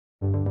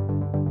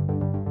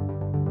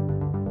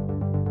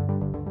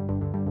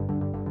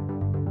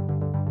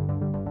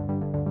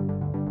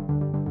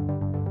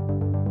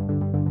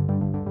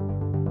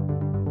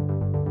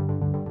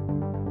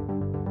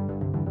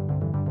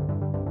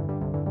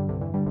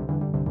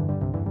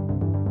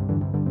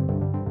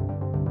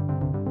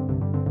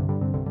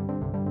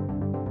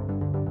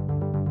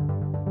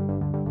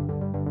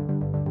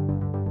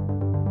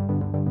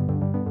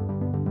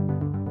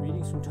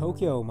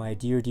Tokyo, my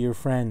dear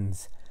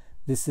friends.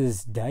 This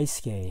is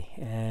Daisuke,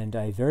 and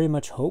I very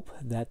much hope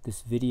that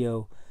this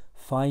video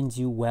finds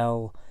you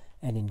well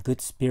and in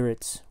good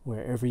spirits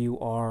wherever you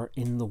are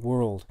in the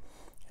world.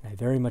 And I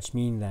very much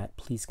mean that.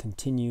 Please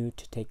continue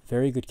to take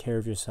very good care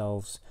of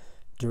yourselves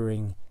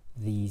during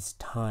these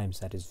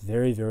times. That is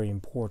very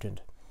important.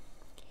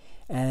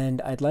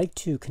 And I'd like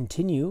to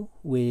continue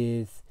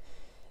with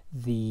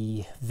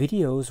the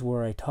videos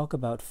where I talk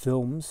about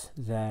films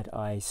that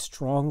I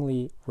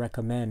strongly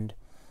recommend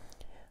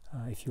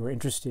if you're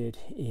interested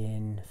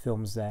in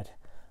films that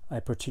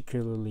I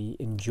particularly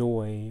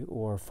enjoy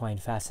or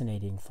find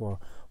fascinating for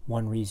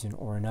one reason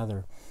or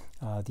another.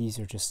 These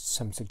are just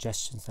some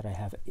suggestions that I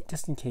have,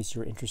 just in case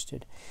you're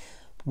interested.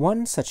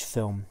 One such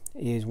film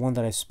is one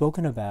that I've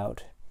spoken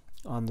about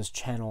on this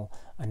channel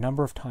a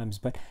number of times,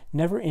 but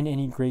never in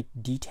any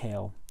great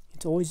detail.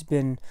 It's always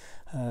been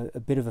a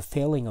bit of a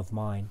failing of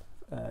mine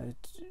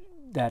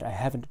that I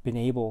haven't been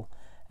able,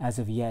 as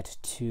of yet,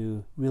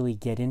 to really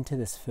get into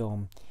this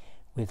film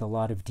with a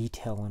lot of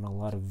detail and a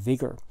lot of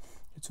vigor.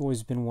 It's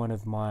always been one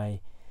of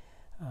my,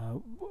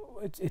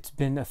 it's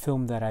been a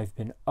film that I've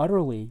been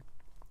utterly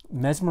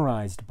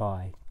mesmerized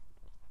by,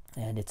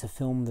 and it's a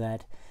film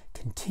that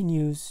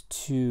continues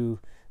to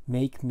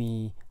make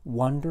me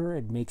wonder.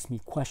 It makes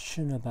me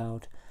question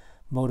about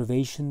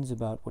motivations,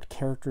 about what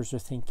characters are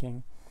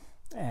thinking,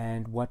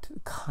 and what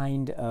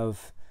kind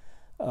of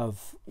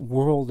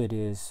world it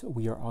is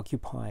we are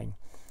occupying.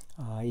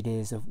 It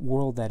is a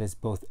world that is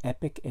both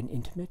epic and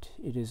intimate.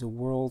 It is a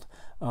world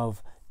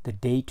of the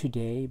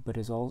day-to-day, but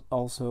is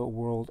also a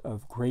world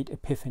of great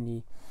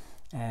epiphany,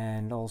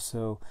 and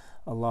also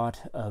a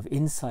lot of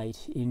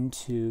insight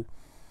into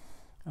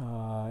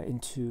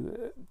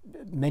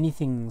many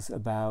things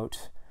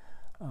about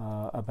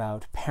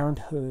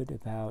parenthood,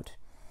 about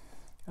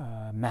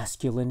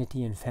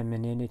masculinity and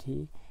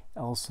femininity,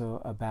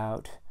 also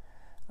about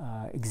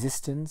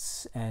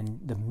existence and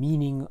the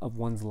meaning of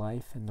one's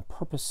life and the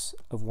purpose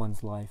of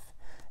one's life,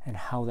 and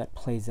how that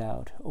plays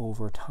out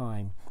over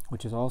time,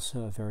 which is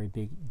also a very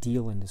big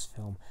deal in this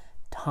film.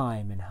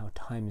 Time and how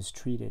time is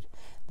treated.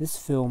 This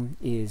film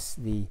is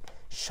the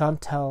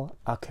Chantal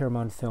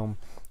Akerman film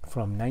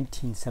from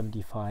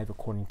 1975,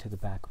 according to the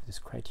back of this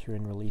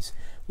Criterion release,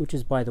 which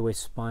is, by the way,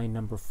 spine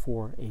number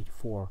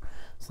 484.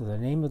 So the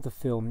name of the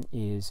film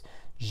is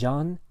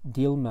JEANNE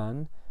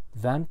DIELMAN,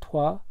 23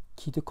 Quai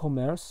du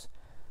Commerce,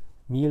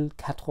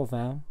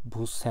 1080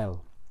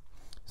 Bruxelles.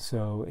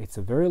 So it's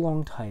a very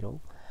long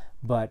title,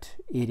 but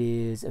it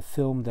is a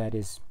film that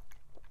is,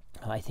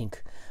 I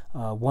think,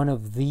 one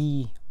of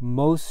the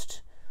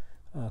most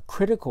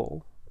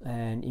critical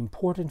and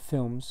important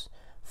films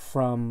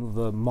from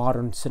the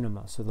modern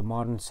cinema. So the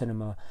modern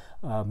cinema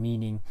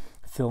meaning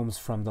films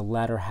from the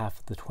latter half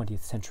of the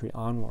 20th century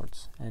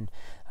onwards. And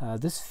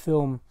this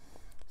film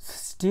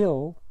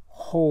still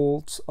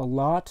holds a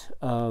lot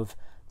of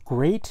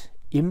great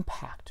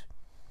impact.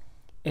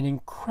 An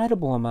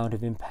incredible amount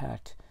of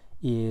impact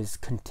is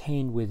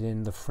contained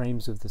within the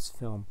frames of this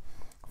film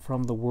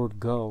from the word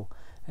go.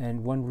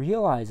 And one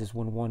realizes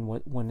when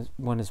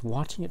one is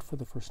watching it for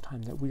the first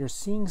time that we are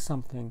seeing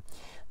something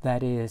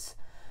that is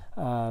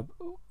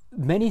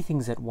many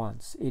things at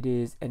once. It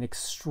is an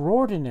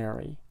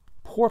extraordinary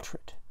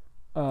portrait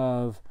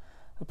of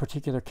a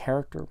particular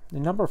character, a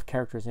number of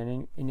characters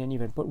in any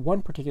event, but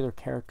one particular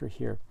character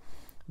here,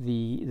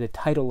 the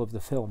title of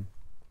the film.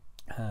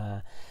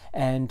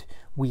 And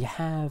we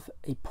have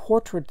a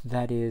portrait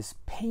that is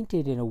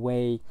painted in a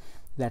way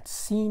that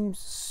seems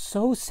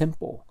so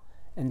simple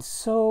and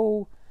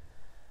so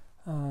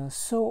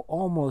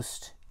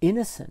almost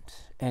innocent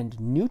and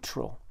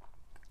neutral.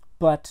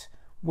 But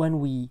when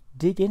we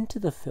dig into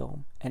the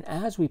film, and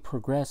as we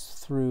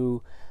progress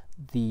through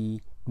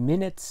the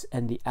minutes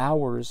and the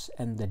hours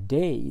and the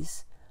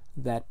days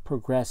that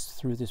progress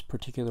through this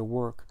particular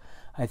work,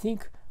 I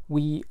think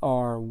we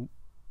are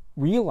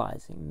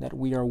realizing that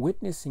we are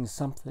witnessing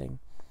something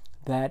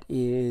that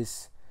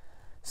is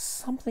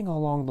something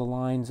along the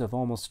lines of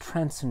almost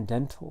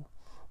transcendental.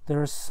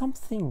 There is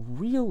something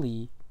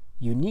really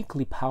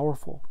uniquely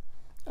powerful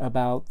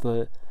about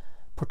the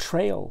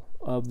portrayal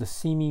of the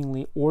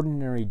seemingly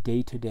ordinary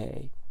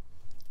day-to-day,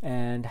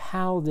 and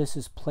how this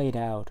is played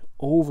out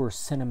over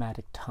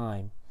cinematic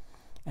time,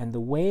 and the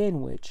way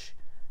in which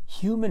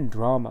human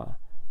drama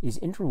is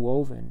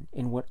interwoven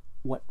in what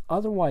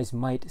otherwise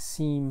might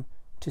seem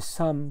to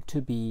some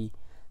to be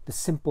the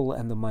simple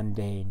and the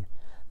mundane.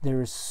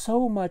 There is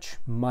so much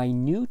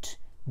minute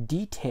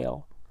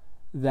detail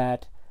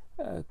that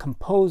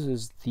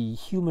composes the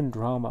human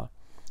drama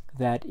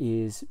that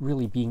is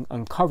really being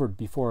uncovered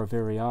before our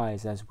very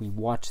eyes as we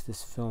watch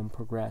this film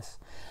progress,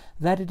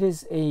 that it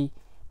is a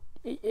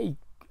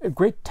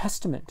great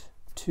testament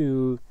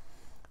to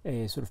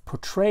a sort of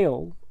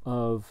portrayal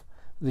of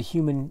the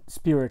human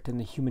spirit and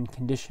the human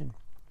condition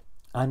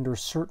under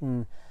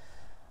certain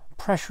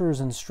pressures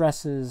and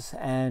stresses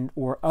and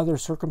or other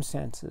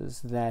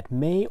circumstances that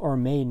may or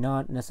may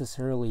not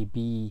necessarily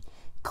be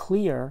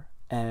clear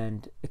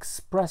and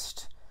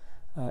expressed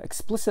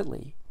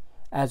explicitly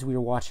as we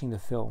are watching the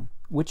film.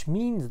 which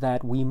means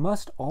that we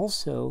must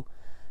also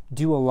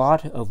do a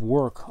lot of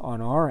work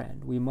on our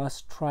end. We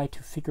must try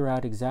to figure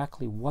out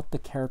exactly what the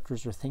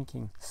characters are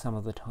thinking some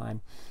of the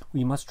time.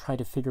 We must try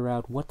to figure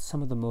out what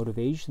some of the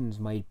motivations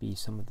might be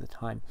some of the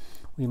time.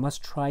 We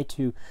must try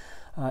to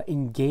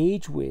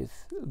engage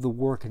with the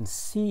work and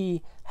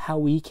see how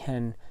we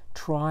can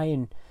try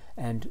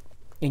and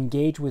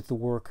engage with the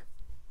work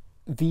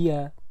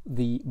via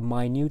the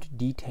minute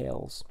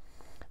details,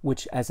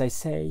 which, as I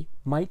say,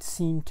 might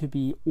seem to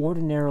be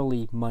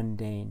ordinarily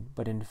mundane,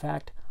 but in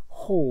fact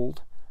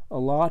hold a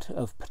lot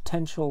of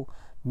potential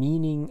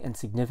meaning and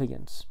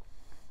significance,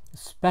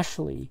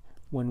 especially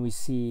when we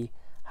see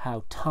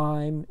how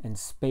time and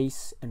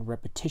space and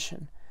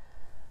repetition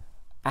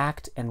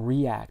act and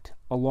react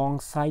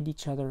alongside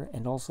each other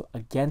and also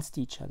against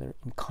each other,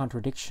 in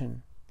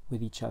contradiction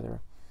with each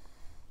other,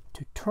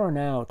 to turn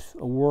out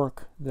a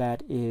work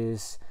that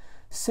is,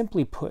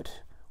 simply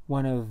put,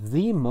 one of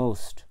the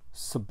most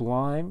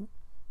sublime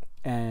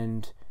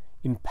and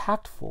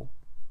impactful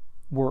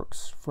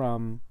works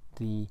from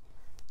the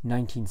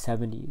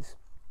 1970s.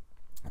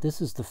 This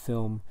is the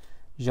film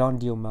Jeanne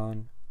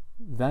Dielman,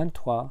 23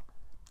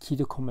 Quai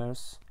du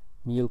Commerce,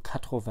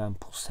 1080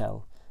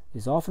 Bruxelles. It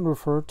is often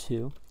referred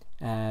to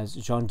as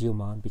Jeanne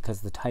Dielman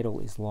because the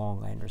title is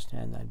long, I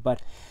understand that.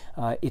 But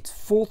its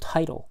full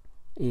title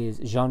is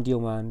Jeanne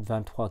Dielman,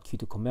 23 Quai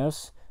du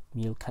Commerce,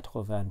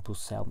 1080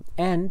 Bruxelles.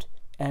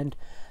 And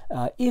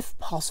if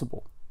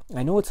possible,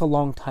 I know it's a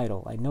long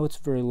title. I know it's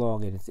very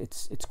long, and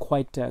it's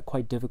quite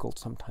difficult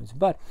sometimes.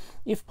 But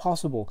if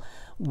possible,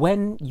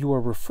 when you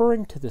are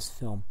referring to this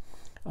film,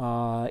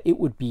 it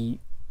would be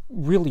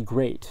really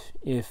great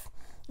if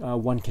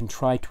one can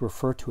try to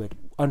refer to it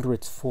under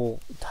its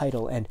full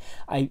title. And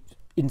I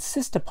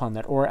insist upon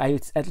that, or I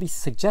at least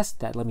suggest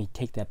that. Let me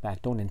take that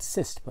back. Don't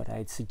insist, but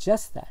I'd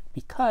suggest that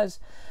because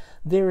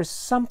there is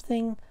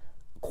something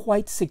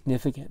quite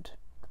significant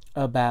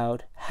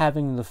about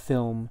having the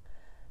film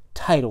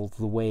titled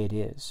the way it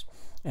is.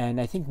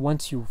 And I think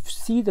once you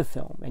see the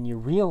film and you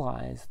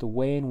realize the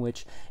way in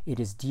which it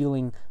is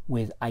dealing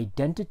with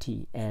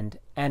identity and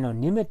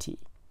anonymity,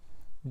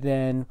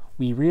 then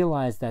we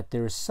realize that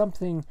there is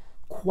something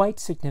quite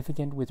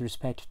significant with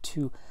respect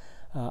to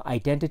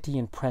identity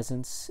and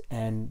presence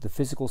and the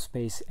physical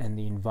space and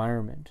the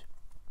environment.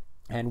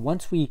 And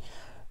once we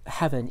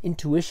have an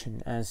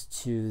intuition as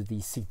to the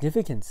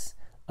significance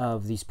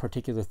of these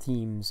particular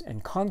themes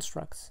and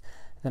constructs,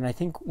 then I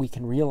think we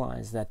can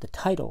realize that the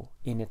title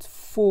in its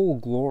full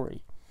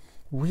glory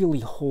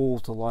really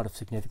holds a lot of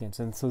significance.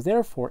 And so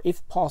therefore,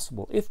 if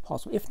possible,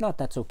 if not,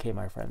 that's okay,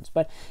 my friends,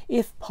 but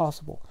if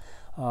possible,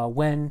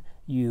 when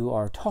you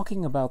are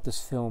talking about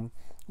this film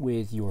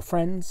with your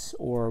friends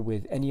or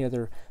with any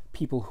other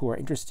people who are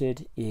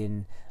interested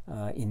in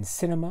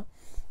cinema,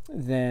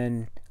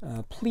 then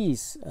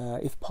please,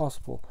 if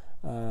possible,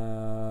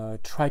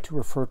 try to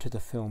refer to the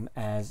film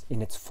as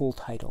in its full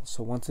title.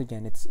 So once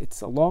again,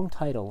 it's a long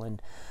title, and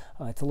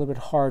it's a little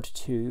bit hard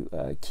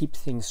to keep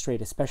things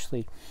straight,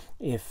 especially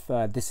if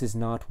this is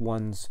not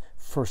one's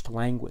first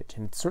language,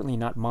 and it's certainly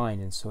not mine,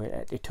 and so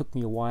it took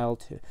me a while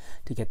to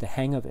get the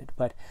hang of it.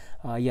 But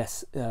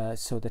yes,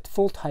 so the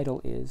full title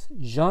is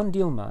Jeanne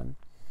Dielman,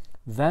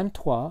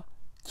 23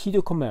 Quai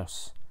du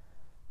Commerce,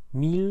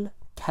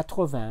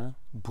 1080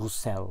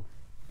 Bruxelles.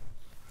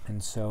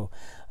 And so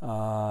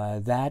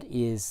that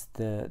is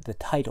the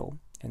title.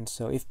 And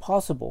so if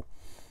possible,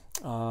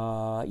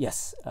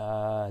 yes,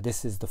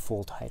 this is the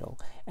full title.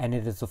 And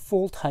it is the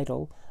full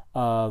title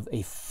of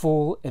a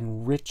full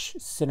and rich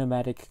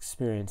cinematic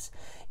experience.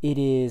 It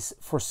is,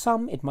 for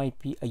some, it might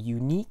be a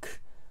unique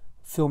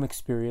film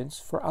experience.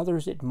 For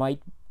others, it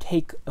might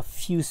take a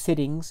few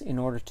sittings in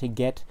order to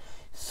get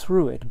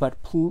through it.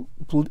 But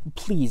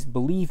please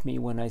believe me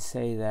when I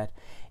say that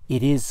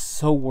it is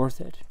so worth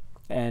it.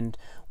 And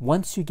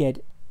once you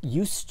get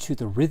used to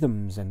the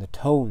rhythms and the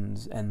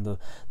tones and the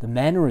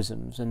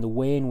mannerisms and the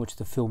way in which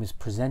the film is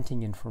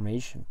presenting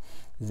information,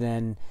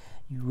 then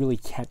you really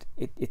can't,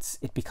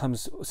 it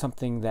becomes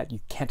something that you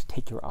can't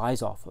take your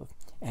eyes off of.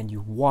 And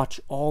you watch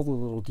all the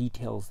little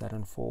details that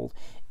unfold.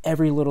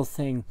 Every little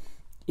thing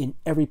in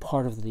every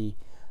part of the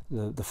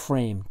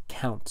frame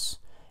counts.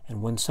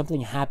 And when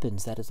something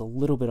happens that is a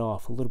little bit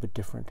off, a little bit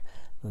different,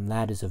 then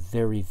that is a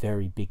very,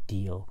 very big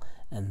deal.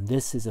 And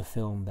this is a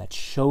film that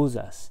shows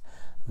us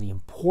the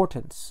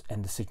importance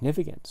and the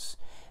significance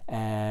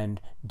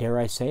and, dare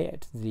I say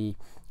it, the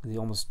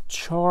almost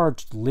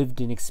charged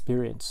lived-in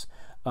experience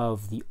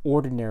of the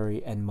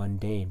ordinary and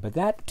mundane. But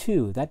that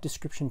too, that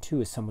description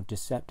too, is somewhat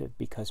deceptive,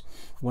 because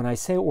when I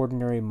say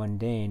ordinary and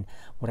mundane,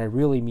 what I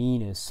really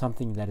mean is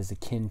something that is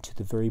akin to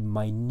the very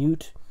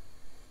minute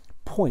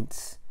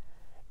points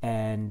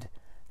and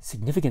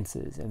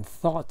significances and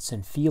thoughts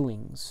and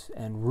feelings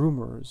and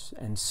rumors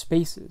and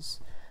spaces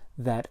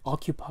that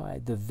occupy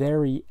the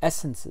very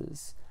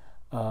essences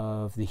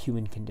of the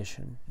human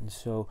condition. And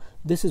so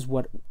this is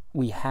what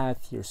we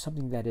have here,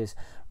 something that is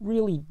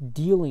really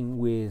dealing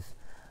with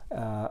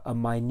a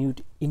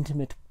minute,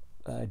 intimate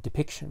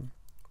depiction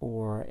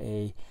or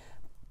a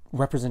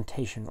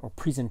representation or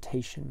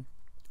presentation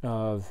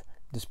of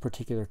this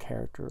particular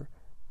character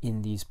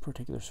in these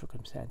particular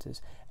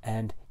circumstances,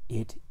 and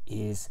it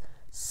is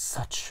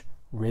such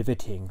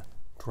riveting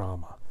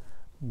drama.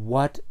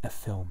 What a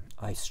film.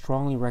 I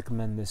strongly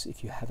recommend this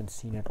if you haven't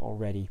seen it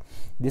already.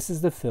 This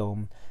is the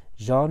film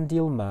JEANNE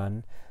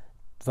DIELMAN,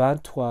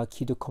 23 Quai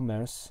du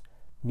Commerce,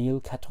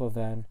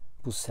 1080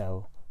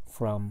 Bruxelles,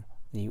 from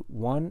the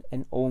one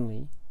and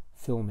only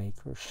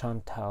filmmaker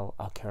Chantal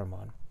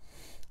Akerman.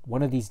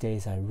 One of these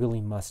days I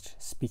really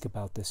must speak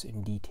about this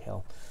in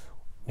detail.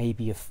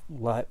 Maybe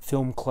a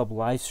film club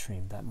live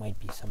stream. That might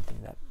be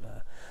something that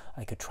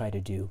I could try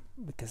to do,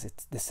 because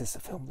this is a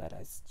film that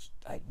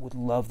I would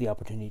love the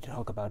opportunity to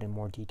talk about in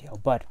more detail.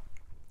 But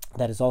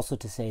that is also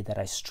to say that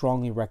I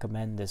strongly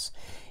recommend this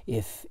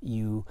if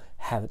you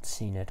haven't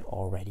seen it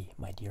already,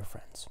 my dear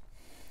friends.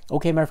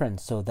 Okay, my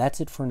friends, so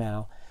that's it for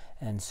now.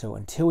 And so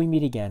until we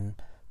meet again,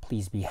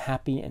 please be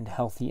happy and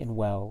healthy and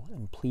well,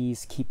 and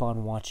please keep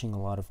on watching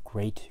a lot of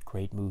great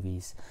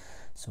movies.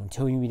 So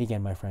until we meet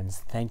again, my friends,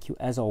 thank you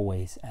as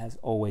always,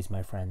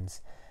 my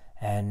friends,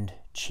 and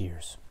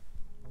cheers.